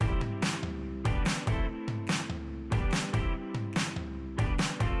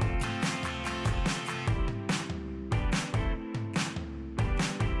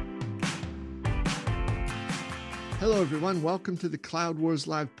Hello, everyone. Welcome to the Cloud Wars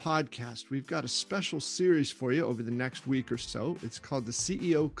Live podcast. We've got a special series for you over the next week or so. It's called the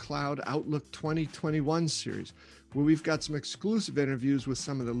CEO Cloud Outlook 2021 series, where we've got some exclusive interviews with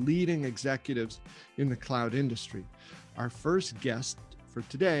some of the leading executives in the cloud industry. Our first guest for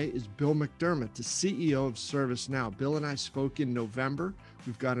today is Bill McDermott, the CEO of ServiceNow. Bill and I spoke in November.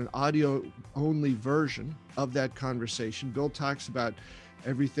 We've got an audio-only version of that conversation. Bill talks about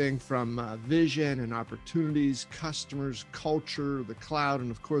everything from vision and opportunities, customers, culture, the cloud,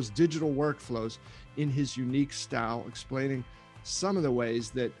 and of course, digital workflows in his unique style, explaining some of the ways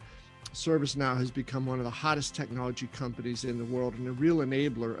that ServiceNow has become one of the hottest technology companies in the world and a real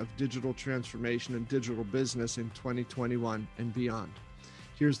enabler of digital transformation and digital business in 2021 and beyond.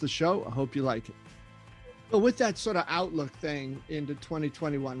 Here's the show. I hope you like it. But with that sort of outlook thing into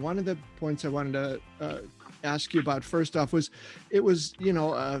 2021, one of the points I wanted to ask you about first off was, it was,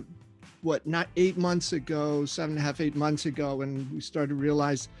 not 8 months ago, 7.5, 8 months ago, when we started to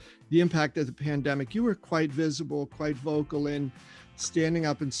realize the impact of the pandemic. You were quite visible, quite vocal in standing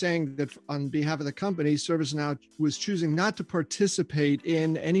up and saying that on behalf of the company, ServiceNow was choosing not to participate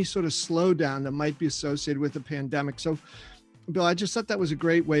in any sort of slowdown that might be associated with the pandemic. So, Bill, I just thought that was a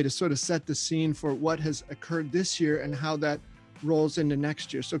great way to sort of set the scene for what has occurred this year and how that rolls into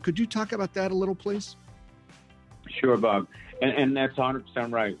next year. So could you talk about that a little, please? Sure, Bob. And that's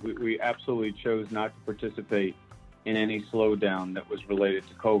 100% right. We absolutely chose not to participate in any slowdown that was related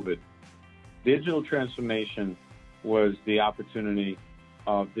to COVID. Digital transformation was the opportunity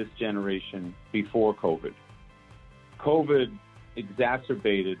of this generation before COVID. COVID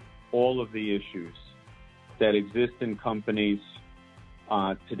exacerbated all of the issues that exist in companies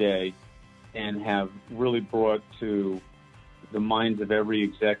today and have really brought to the minds of every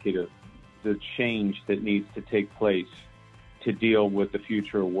executive the change that needs to take place to deal with the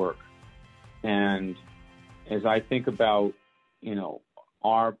future of work. And as I think about,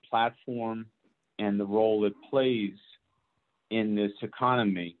 our platform and the role it plays in this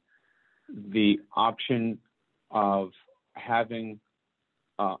economy, the option of having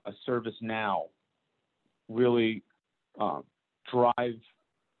a ServiceNow really drive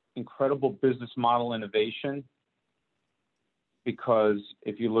incredible business model innovation. Because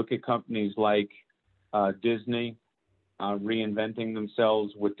if you look at companies like Disney reinventing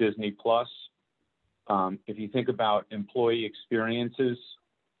themselves with Disney Plus, if you think about employee experiences,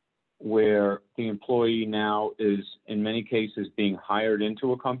 where the employee now is in many cases being hired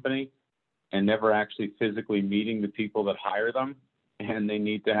into a company and never actually physically meeting the people that hire them, and they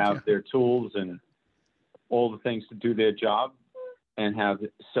need to have their tools and all the things to do their job and have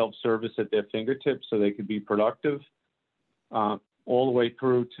self-service at their fingertips so they can be productive. All the way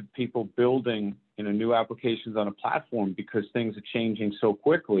through to people building new applications on a platform because things are changing so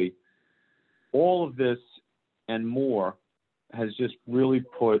quickly. All of this and more has just really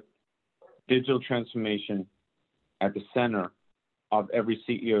put digital transformation at the center of every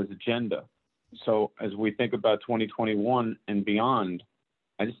CEO's agenda. So as we think about 2021 and beyond,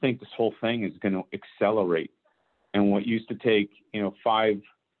 I just think this whole thing is going to accelerate. And what used to take 5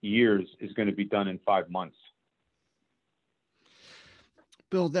 years is going to be done in 5 months.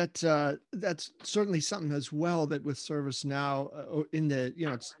 Bill, that's certainly something as well that with ServiceNow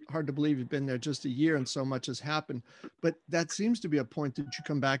it's hard to believe you've been there just a year and so much has happened, but that seems to be a point that you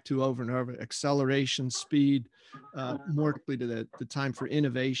come back to over and over: acceleration, speed, more quickly to the time for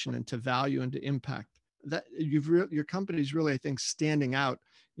innovation and to value and to impact. That your company's really, I think, standing out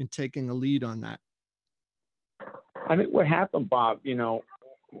in taking a lead on that. I think what happened, Bob,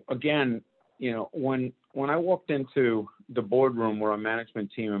 again, when I walked into the boardroom with our management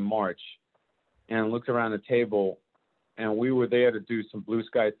team in March and looked around the table, and we were there to do some blue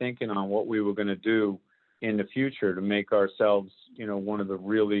sky thinking on what we were going to do in the future to make ourselves, one of the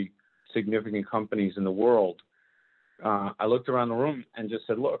really significant companies in the world. I looked around the room and just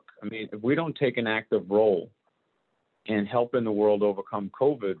said, look, if we don't take an active role in helping the world overcome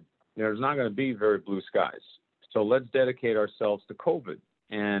COVID, there's not going to be very blue skies. So let's dedicate ourselves to COVID.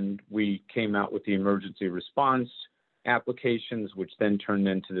 And we came out with the emergency response applications, which then turned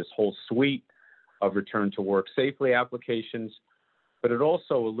into this whole suite of return to work safely applications. But it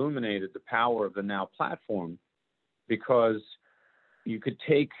also illuminated the power of the Now platform, because you could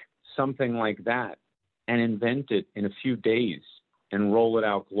take something like that and invent it in a few days and roll it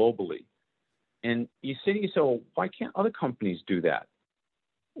out globally. And you say to yourself, why can't other companies do that?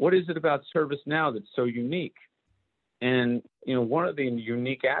 What is it about ServiceNow that's so unique? And, one of the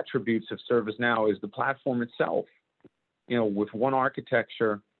unique attributes of ServiceNow is the platform itself. With one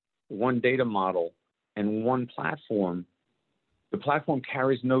architecture, one data model, and one platform, the platform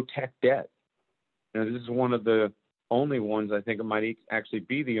carries no tech debt. This is one of the only ones. I think it might actually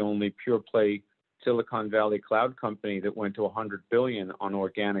be the only pure play Silicon Valley cloud company that went to 100 billion on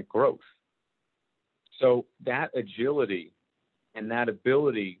organic growth. So that agility and that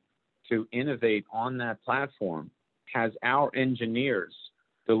ability to innovate on that platform has our engineers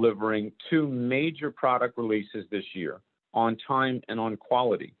delivering 2 major product releases this year on time and on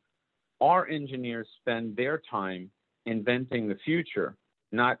quality. Our engineers spend their time inventing the future,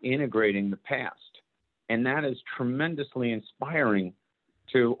 not integrating the past. And that is tremendously inspiring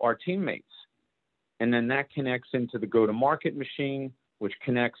to our teammates. And then that connects into the go-to-market machine, which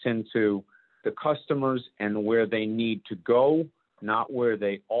connects into the customers and where they need to go, not where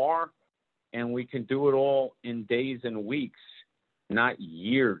they are. And we can do it all in days and weeks, not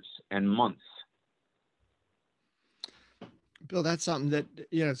years and months. Bill, that's something that,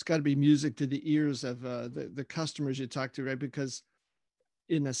 it's got to be music to the ears of the customers you talk to, right? Because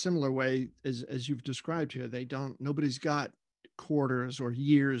in a similar way, as you've described here, nobody's got quarters or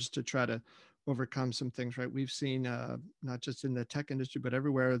years to try to overcome some things, right? We've seen, not just in the tech industry, but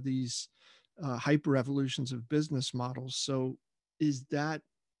everywhere, these hyper evolutions of business models. So is that,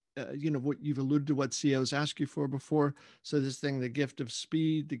 what you've alluded to, what CEOs ask you for before? So this thing, the gift of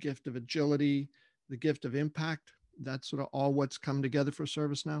speed, the gift of agility, the gift of impact, that's sort of all what's come together for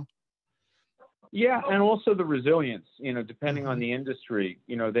ServiceNow? Yeah, and also the resilience, depending on the industry,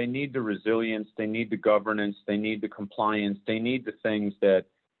 they need the resilience, they need the governance, they need the compliance, they need the things that,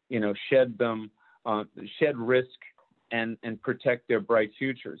 shed risk and protect their bright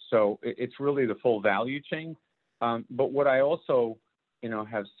futures. So it's really the full value chain. But what I also,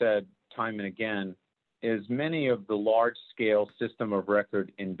 have said time and again is many of the large scale system of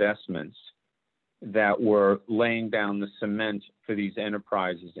record investments that were laying down the cement for these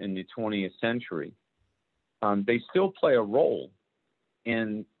enterprises in the 20th century, they still play a role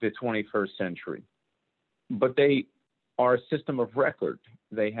in the 21st century, but they are a system of record.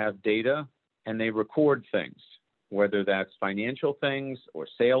 They have data and they record things, whether that's financial things or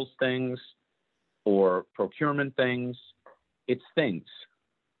sales things or procurement things. It's things,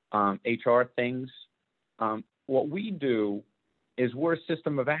 HR things. What we do is we're a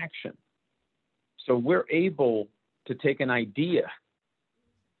system of action. So we're able to take an idea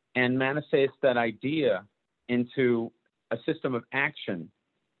and manifest that idea into a system of action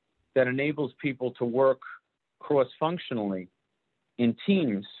that enables people to work cross-functionally in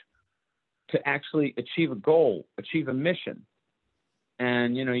teams to actually achieve a goal, achieve a mission.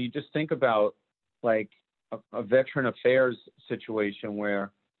 And, you just think about like a veteran affairs situation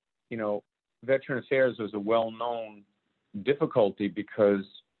where, veteran affairs was a well-known difficulty because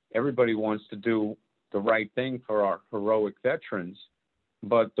everybody wants to do the right thing for our heroic veterans,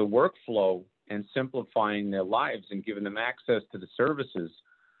 but the workflow and simplifying their lives and giving them access to the services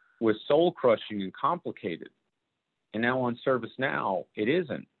was soul-crushing and complicated. And now on ServiceNow, it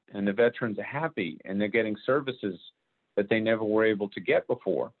isn't. And the veterans are happy and they're getting services that they never were able to get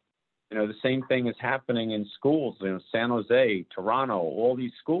before. The same thing is happening in schools, San Jose, Toronto, all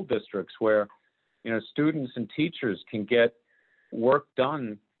these school districts where, students and teachers can get work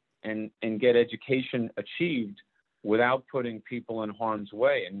done and get education achieved without putting people in harm's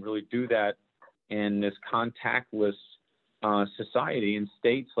way, and really do that in this contactless society. In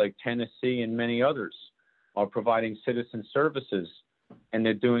states like Tennessee and many others are providing citizen services, and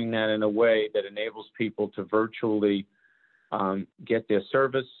they're doing that in a way that enables people to virtually get their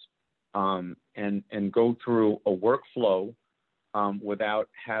service and go through a workflow without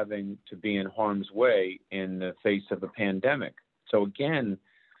having to be in harm's way in the face of a pandemic. So again,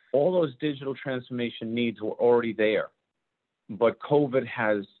 all those digital transformation needs were already there, but COVID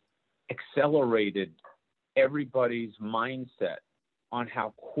has accelerated everybody's mindset on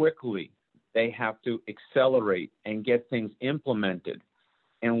how quickly they have to accelerate and get things implemented.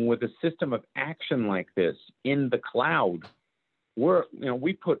 And with a system of action like this in the cloud,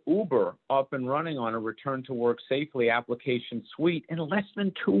 we put Uber up and running on a return to work safely application suite in less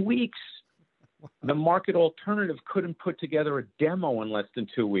than 2 weeks. The market alternative couldn't put together a demo in less than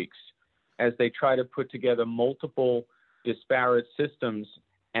 2 weeks as they try to put together multiple disparate systems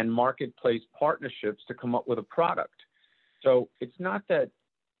and marketplace partnerships to come up with a product. So it's not that,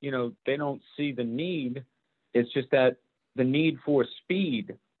 they don't see the need. It's just that the need for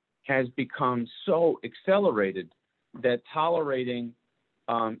speed has become so accelerated that tolerating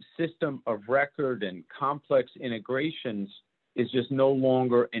system of record and complex integrations is just no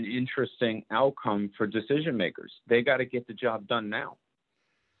longer an interesting outcome for decision makers. They got to get the job done now.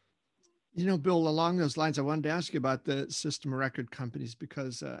 Bill, along those lines, I wanted to ask you about the system of record companies,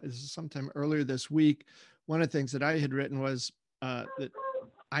 because sometime earlier this week, one of the things that I had written was that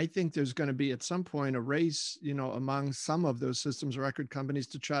I think there's going to be at some point a race, among some of those systems of record companies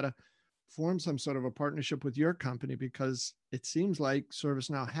to try to form some sort of a partnership with your company, because it seems like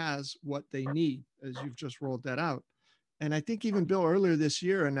ServiceNow has what they need as you've just rolled that out. And I think even Bill, earlier this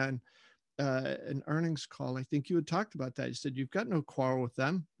year in an earnings call, I think you had talked about that. You said you've got no quarrel with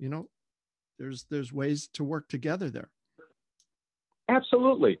them. There's ways to work together there.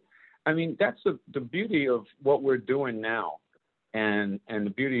 Absolutely. I mean, that's the beauty of what we're doing now. And the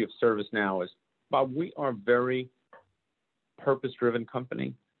beauty of ServiceNow is, Bob, we are a very purpose-driven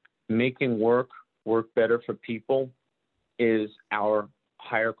company. Making work better for people is our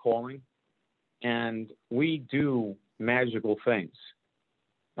higher calling. And we do magical things.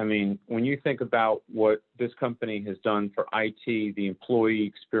 I mean, when you think about what this company has done for IT, the employee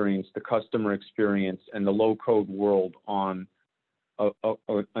experience, the customer experience, and the low-code world on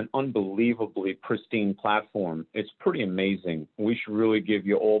an unbelievably pristine platform, it's pretty amazing. We should really give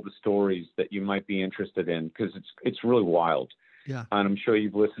you all the stories that you might be interested in, because it's really wild. Yeah. And I'm sure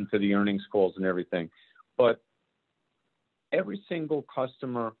you've listened to the earnings calls and everything. But every single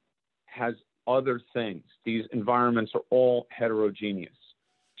customer has other things. These environments are all heterogeneous.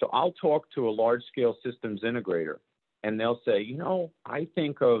 So I'll talk to a large-scale systems integrator, and they'll say, I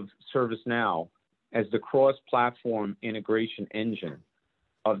think of ServiceNow as the cross-platform integration engine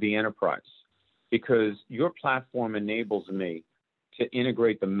of the enterprise, because your platform enables me to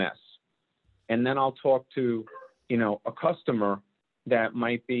integrate the mess. And then I'll talk to, a customer that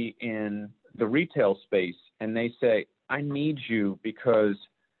might be in the retail space, and they say, I need you because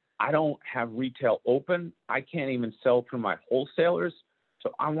I don't have retail open. I can't even sell through my wholesalers.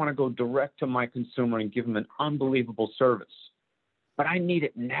 So I want to go direct to my consumer and give them an unbelievable service. But I need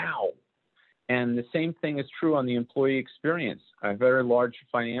it now. And the same thing is true on the employee experience. A very large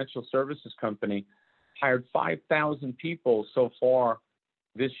financial services company hired 5,000 people so far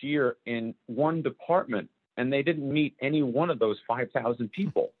this year in one department, and they didn't meet any one of those 5,000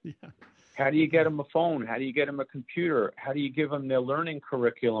 people. Yeah. How do you get them a phone? How do you get them a computer? How do you give them their learning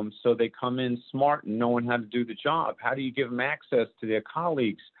curriculum so they come in smart and knowing how to do the job? How do you give them access to their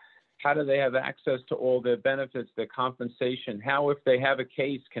colleagues? How do they have access to all their benefits, their compensation? How, if they have a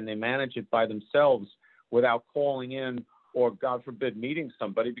case, can they manage it by themselves without calling in or, God forbid, meeting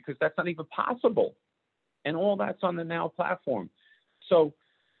somebody? Because that's not even possible. And all that's on the Now platform. So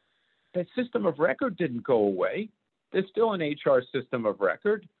the system of record didn't go away. There's still an HR system of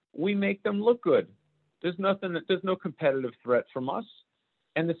record. We make them look good. There's no competitive threat from us.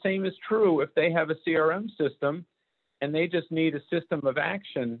 And the same is true if they have a CRM system and they just need a system of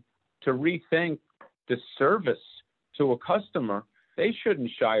action to rethink the service to a customer. They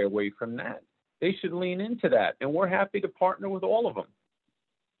shouldn't shy away from that. They should lean into that. And we're happy to partner with all of them.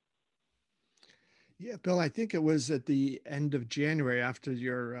 Yeah, Bill, I think it was at the end of January after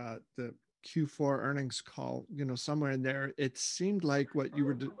your the Q4 earnings call, somewhere in there, it seemed like what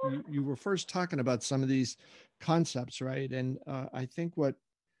you were first talking about some of these concepts, right? And I think what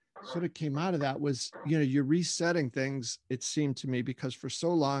sort of came out of that was, you're resetting things, it seemed to me, because for so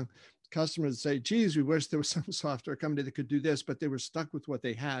long, customers say, geez, we wish there was some software company that could do this, but they were stuck with what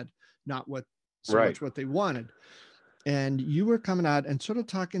they had, not much what they wanted. And you were coming out and sort of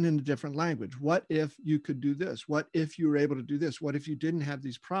talking in a different language. What if you could do this? What if you were able to do this? What if you didn't have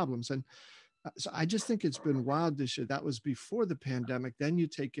these problems? And so I just think it's been wild this year. That was before the pandemic. Then you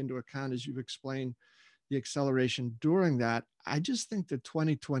take into account, as you've explained, the acceleration during that. I just think that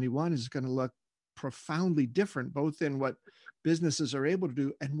 2021 is going to look profoundly different, both in what businesses are able to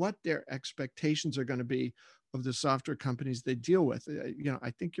do and what their expectations are going to be of the software companies they deal with.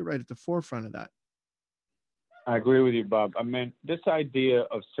 I think you're right at the forefront of that. I agree with you, Bob. I mean, this idea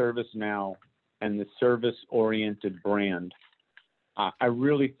of ServiceNow and the service-oriented brand, I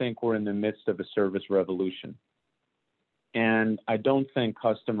really think we're in the midst of a service revolution. And I don't think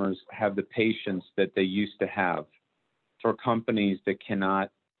customers have the patience that they used to have for companies that cannot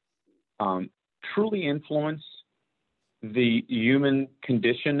truly influence the human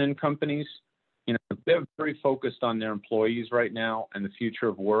condition in companies. They're very focused on their employees right now and the future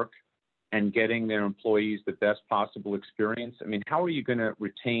of work and getting their employees the best possible experience. I mean, how are you going to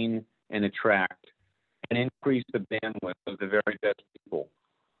retain and attract and increase the bandwidth of the very best people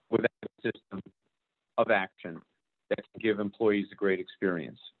without a system of action that can give employees a great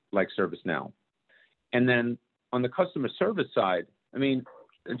experience like ServiceNow? And then on the customer service side, I mean,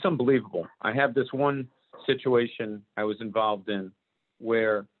 it's unbelievable. I have this one situation I was involved in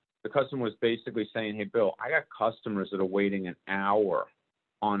where the customer was basically saying, hey, Bill, I got customers that are waiting an hour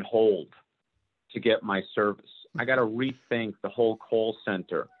on hold to get my service. I got to rethink the whole call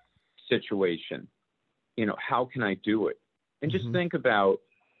center situation. How can I do it? And just think about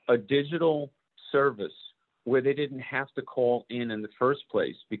a digital service where they didn't have to call in the first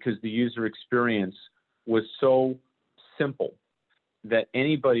place because the user experience was so simple that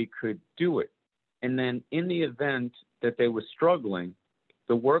anybody could do it. And then in the event that they were struggling,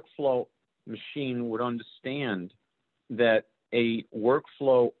 the workflow machine would understand that a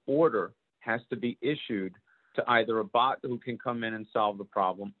workflow order has to be issued to either a bot who can come in and solve the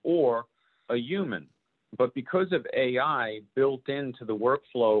problem or a human. But because of AI built into the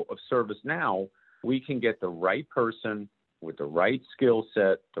workflow of ServiceNow, we can get the right person with the right skill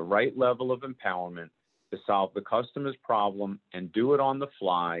set, the right level of empowerment to solve the customer's problem and do it on the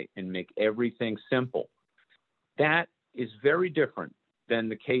fly and make everything simple. That is very different than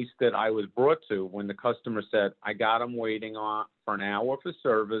the case that I was brought to when the customer said, I got them waiting on for an hour for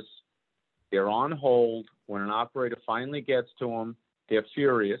service. They're on hold. When an operator finally gets to them, they're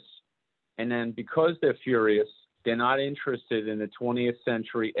furious. And then because they're furious, they're not interested in the 20th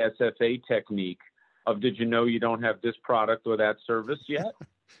century SFA technique of, did you know you don't have this product or that service yet?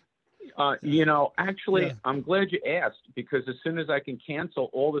 Actually, I'm glad you asked, because as soon as I can cancel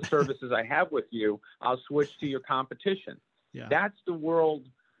all the services I have with you, I'll switch to your competition. Yeah. That's the world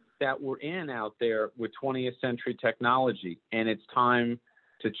that we're in out there with 20th century technology, and it's time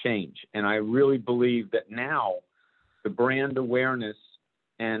to change. And I really believe that now the brand awareness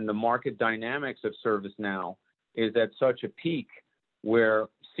and the market dynamics of ServiceNow is at such a peak where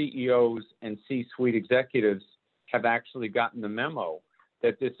CEOs and C-suite executives have actually gotten the memo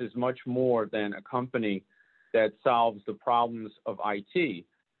that this is much more than a company that solves the problems of IT.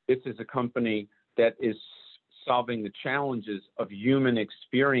 This is a company that is solving the challenges of human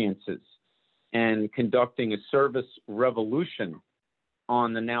experiences and conducting a service revolution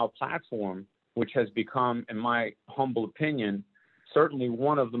on the Now platform, which has become, in my humble opinion, certainly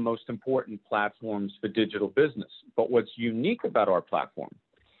one of the most important platforms for digital business. But what's unique about our platform,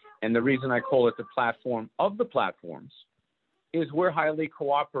 and the reason I call it the platform of the platforms, is we're highly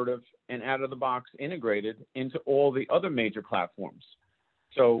cooperative and out-of-the-box integrated into all the other major platforms.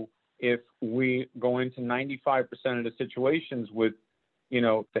 So if we go into 95% of the situations with,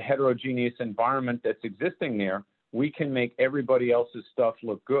 the heterogeneous environment that's existing there, we can make everybody else's stuff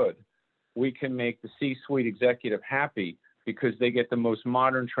look good. We can make the C-suite executive happy because they get the most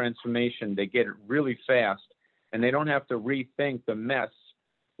modern transformation. They get it really fast, and they don't have to rethink the mess.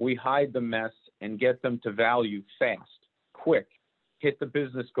 We hide the mess and get them to value fast. Quick, hit the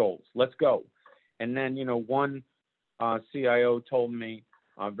business goals. Let's go. And then, one CIO told me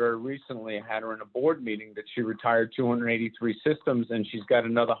very recently, I had her in a board meeting, that she retired 283 systems and she's got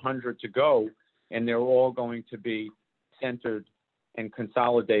another 100 to go, and they're all going to be centered and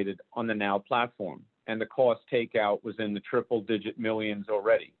consolidated on the Now platform. And the cost takeout was in the triple-digit millions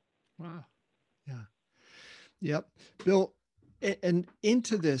already. Wow. Yeah. Yep. Bill, and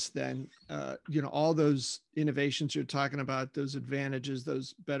into this then, all those innovations you're talking about, those advantages,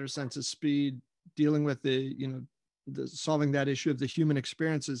 those better sense of speed, dealing with the solving that issue of the human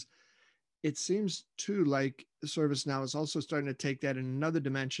experiences, it seems too like ServiceNow is also starting to take that in another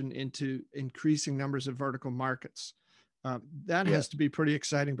dimension into increasing numbers of vertical markets. That has to be pretty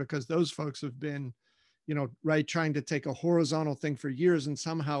exciting, because those folks have been, trying to take a horizontal thing for years and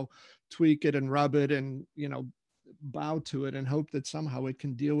somehow tweak it and rub it and, bow to it and hope that somehow it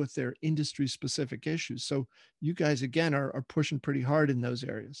can deal with their industry specific issues. So you guys, again, are pushing pretty hard in those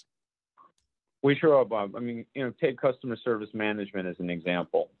areas. We sure are, Bob. I mean, take customer service management as an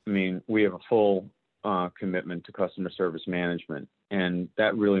example. I mean, we have a full commitment to customer service management, and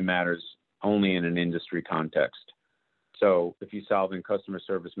that really matters only in an industry context. So if you're solving customer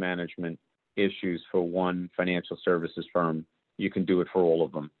service management issues for one financial services firm, you can do it for all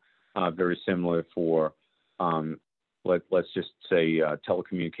of them. Very similar for, let's just say,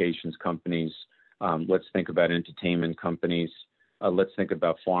 telecommunications companies. Let's think about entertainment companies. Let's think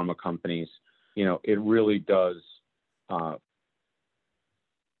about pharma companies. It really does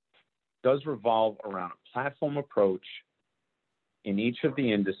revolve around a platform approach in each of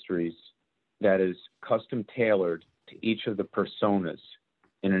the industries that is custom tailored to each of the personas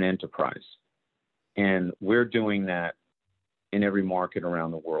in an enterprise. And we're doing that in every market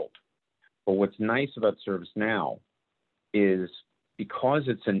around the world. But what's nice about ServiceNow is, because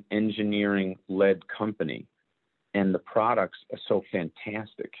it's an engineering-led company and the products are so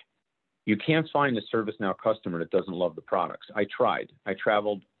fantastic, you can't find a ServiceNow customer that doesn't love the products. I tried. I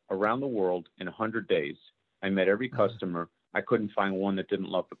traveled around the world in 100 days. I met every customer. I couldn't find one that didn't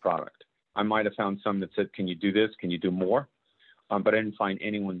love the product. I might have found some that said, can you do this? Can you do more? But I didn't find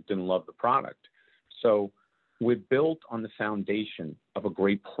anyone that didn't love the product. So we're built on the foundation of a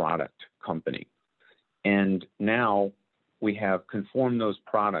great product company. And now we have conformed those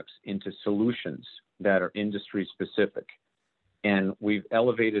products into solutions that are industry specific. And we've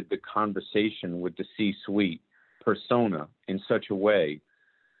elevated the conversation with the C-suite persona in such a way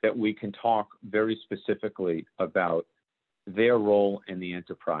that we can talk very specifically about their role in the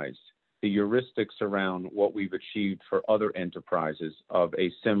enterprise, the heuristics around what we've achieved for other enterprises of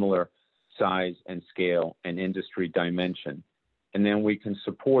a similar size and scale and industry dimension. And then we can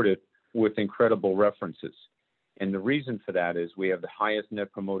support it with incredible references. And the reason for that is we have the highest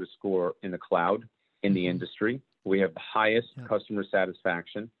net promoter score in the cloud in the industry. We have the highest customer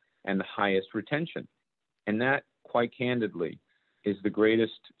satisfaction and the highest retention. And that, quite candidly, is the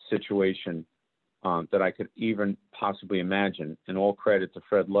greatest situation that I could even possibly imagine. And all credit to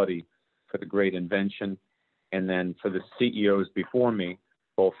Fred Luddy for the great invention. And then for the CEOs before me,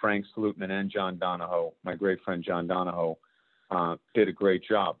 both Frank Slootman and John Donahoe, my great friend John Donahoe, did a great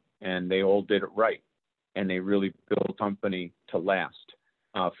job. And they all did it right. And they really built a company to last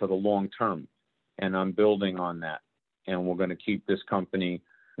for the long term. And I'm building on that. And we're going to keep this company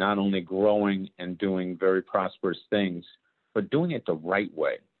not only growing and doing very prosperous things, but doing it the right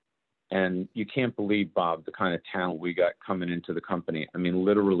way. And you can't believe, Bob, the kind of talent we got coming into the company. I mean,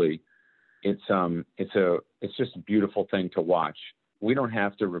 literally, it's just a beautiful thing to watch. We don't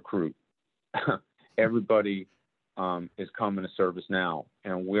have to recruit. Everybody is coming to ServiceNow,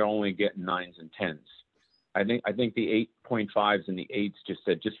 and we're only getting 9s and 10s. I think the 8.5s and the 8s just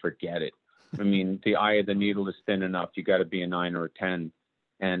said, just forget it. I mean, the eye of the needle is thin enough. You got to be a 9 or a 10,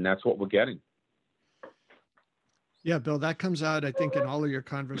 and that's what we're getting. Yeah, Bill, that comes out, I think, in all of your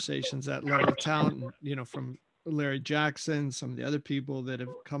conversations, that level of talent, from Larry Jackson, some of the other people that have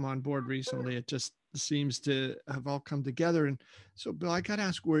come on board recently. It just seems to have all come together. And so, Bill, I got to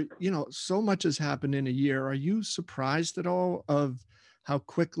ask, where, so much has happened in a year. Are you surprised at all of how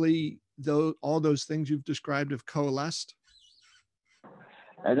quickly all those things you've described have coalesced?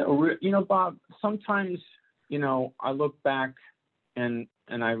 And, Bob, sometimes, I look back and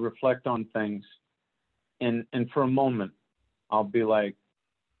I reflect on things. And for a moment, I'll be like,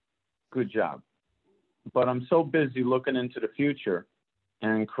 good job. But I'm so busy looking into the future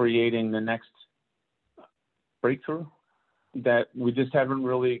and creating the next breakthrough that we just haven't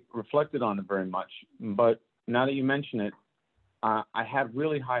really reflected on it very much. But now that you mention it, I have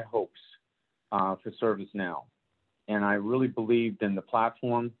really high hopes for ServiceNow. And I really believed in the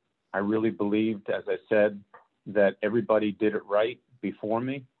platform. I really believed, as I said, that everybody did it right before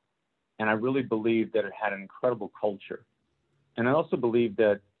me. And I really believed that it had an incredible culture. And I also believed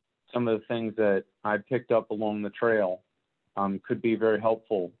that some of the things that I picked up along the trail could be very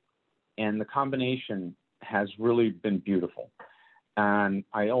helpful. And the combination has really been beautiful. And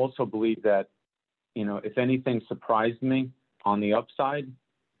I also believe that, if anything surprised me on the upside,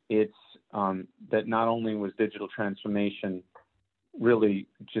 it's that not only was digital transformation really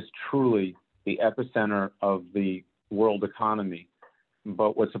just truly the epicenter of the world economy,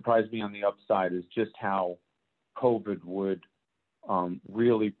 but what surprised me on the upside is just how COVID would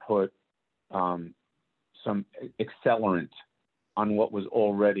really put some accelerant on what was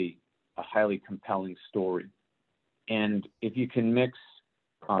already a highly compelling story. And if you can mix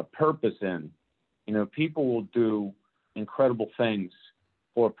purpose in, people will do incredible things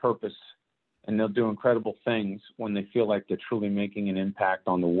for a purpose, and they'll do incredible things when they feel like they're truly making an impact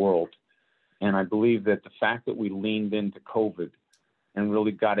on the world. And I believe that the fact that we leaned into COVID and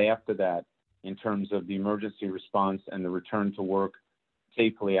really got after that in terms of the emergency response and the return to work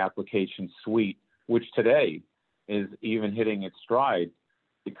safely application suite, which today is even hitting its stride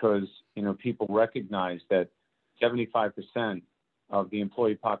because, people recognize that 75% of the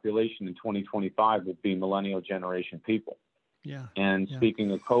employee population in 2025 will be millennial generation people. Yeah. And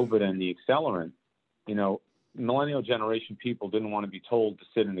speaking of COVID and the accelerant, millennial generation people didn't want to be told to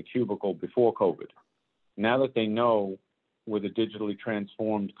sit in a cubicle before COVID. Now that they know with a digitally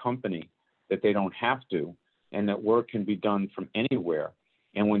transformed company that they don't have to, and that work can be done from anywhere.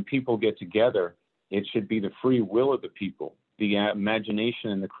 And when people get together, it should be the free will of the people, the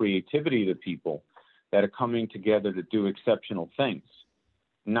imagination and the creativity of the people that are coming together to do exceptional things,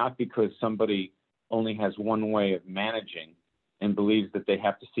 not because somebody only has one way of managing and believes that they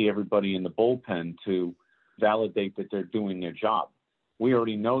have to see everybody in the bullpen to validate that they're doing their job. We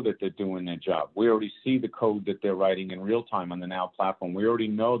already know that they're doing their job. We already see the code that they're writing in real time on the Now platform. We already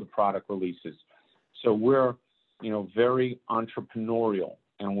know the product releases. So we're, very entrepreneurial,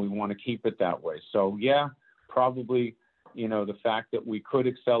 and we want to keep it that way. So yeah, probably, the fact that we could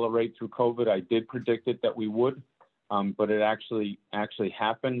accelerate through COVID, I did predict it that we would, but it actually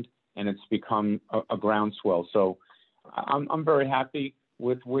happened, and it's become a groundswell. So I'm very happy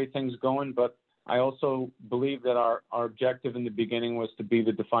with the way things are going, but I also believe that our objective in the beginning was to be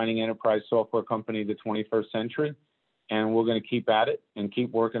the defining enterprise software company of the 21st century. And we're going to keep at it and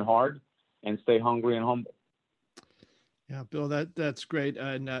keep working hard and stay hungry and humble. Yeah, Bill, that's great.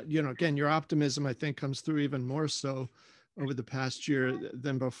 And, again, your optimism, I think, comes through even more so over the past year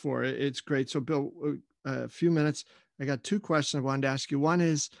than before. It's great. So, Bill, a few minutes. I got two questions I wanted to ask you. One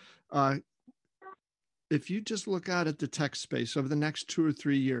is, if you just look out at the tech space over the next 2 or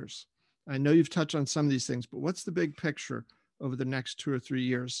 3 years, I know you've touched on some of these things, but what's the big picture over the next 2 or 3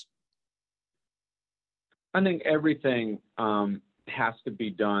 years? I think everything has to be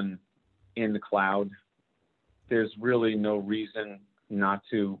done in the cloud. There's really no reason not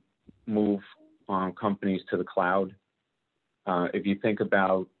to move companies to the cloud. If you think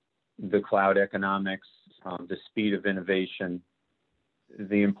about the cloud economics, the speed of innovation,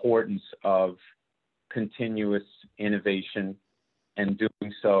 the importance of continuous innovation and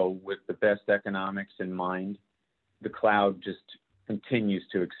doing so with the best economics in mind, the cloud just continues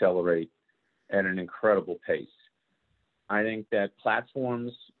to accelerate at an incredible pace. I think that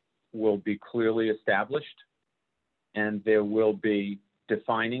platforms will be clearly established, and there will be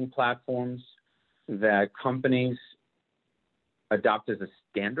defining platforms that companies adopt as a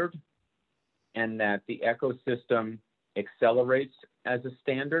standard, and that the ecosystem accelerates as a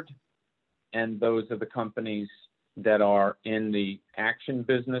standard. And those are the companies that are in the action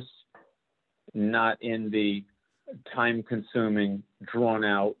business, not in the time-consuming,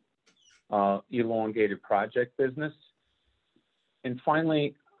 drawn-out, elongated project business. And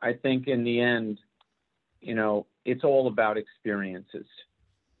finally, I think in the end, it's all about experiences.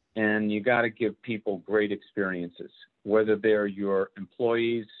 And you got to give people great experiences, whether they're your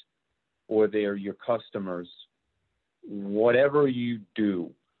employees or they're your customers. Whatever you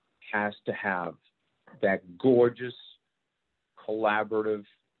do has to have that gorgeous, collaborative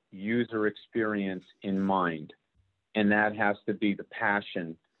user experience in mind. And that has to be the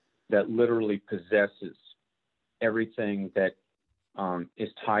passion that literally possesses everything that is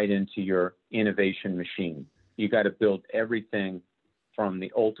tied into your innovation machine. You got to build everything from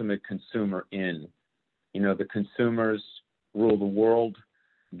the ultimate consumer in. The consumers rule the world,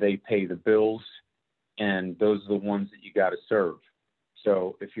 they pay the bills, and those are the ones that you got to serve.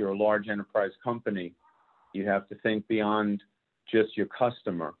 So if you're a large enterprise company, you have to think beyond just your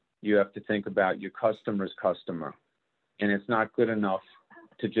customer. You have to think about your customer's customer. And it's not good enough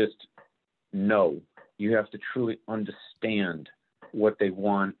to just know. You have to truly understand what they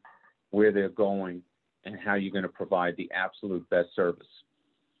want, where they're going, and how you're going to provide the absolute best service.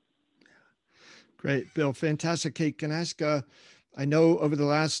 Great, Bill. Fantastic. Kate, can I ask, I know over the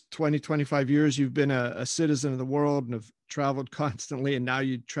last 20, 25 years, you've been a citizen of the world and have traveled constantly, and now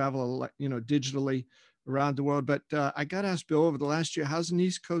you travel, digitally around the world. But I got to ask, Bill, over the last year, how's an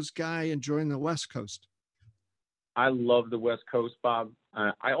East Coast guy enjoying the West Coast? I love the West Coast, Bob.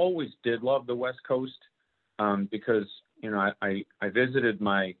 I always did love the West Coast because, I visited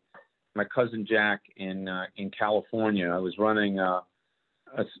my cousin Jack in California. I was running a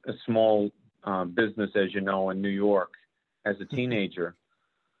small business, as you know, in New York as a teenager.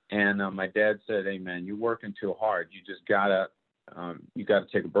 And my dad said, "Hey man, you're working too hard. You just gotta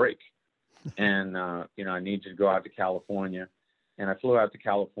take a break. And, I need you to go out to California." And I flew out to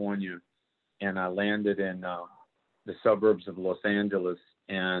California and I landed in the suburbs of Los Angeles.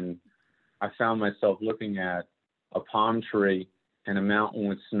 And I found myself looking at a palm tree and a mountain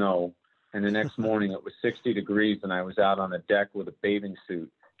with snow. And the next morning it was 60 degrees and I was out on a deck with a bathing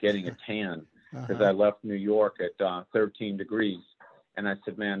suit getting a tan because I left New York at 13 degrees. And I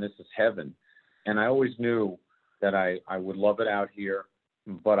said, man, this is heaven. And I always knew that I would love it out here,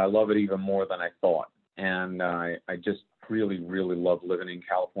 but I love it even more than I thought. And I just really, really love living in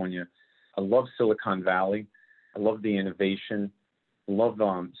California. I love Silicon Valley. I love the innovation. I love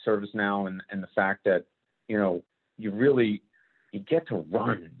ServiceNow and the fact that, you get to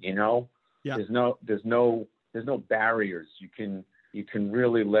run, Yeah. There's no barriers. You can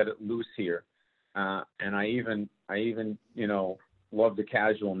really let it loose here. And I even, love the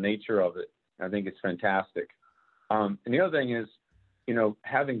casual nature of it. I think it's fantastic. And the other thing is,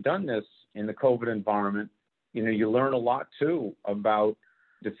 having done this in the COVID environment, you learn a lot too about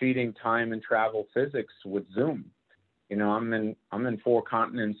defeating time and travel physics with Zoom. I'm in 4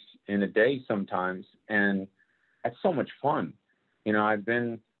 continents in a day sometimes, and that's so much fun. I've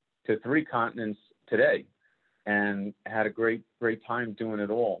been to 3 continents today and had a great time doing it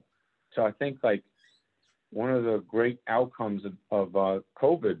all. So I think one of the great outcomes of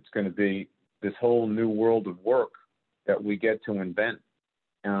COVID is going to be this whole new world of work that we get to invent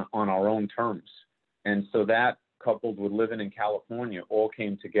on our own terms. And so that, coupled with living in California, all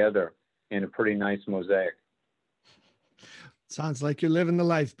came together in a pretty nice mosaic. Sounds like you're living the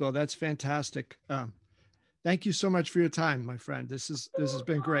life, Bill. That's fantastic. Thank you so much for your time, my friend. This has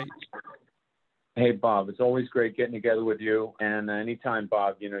been great. Hey, Bob, it's always great getting together with you. And anytime,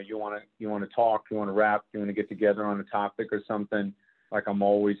 Bob, you want to talk, you want to rap, you want to get together on a topic or something, like, I'm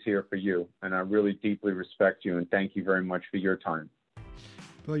always here for you. And I really deeply respect you. And thank you very much for your time.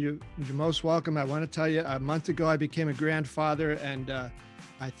 Bill, you're most welcome. I want to tell you, a month ago, I became a grandfather, and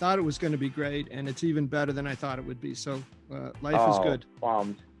I thought it was going to be great, and it's even better than I thought it would be. So life is good.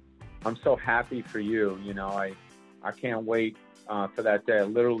 I'm so happy for you. I can't wait for that day. I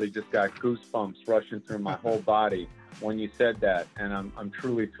literally just got goosebumps rushing through my whole body when you said that, and I'm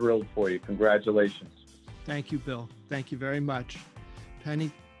truly thrilled for you. Congratulations. Thank you, Bill. Thank you very much.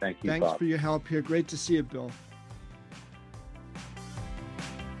 Penny, thank you, thanks Bob. for your help here. Great to see you, Bill.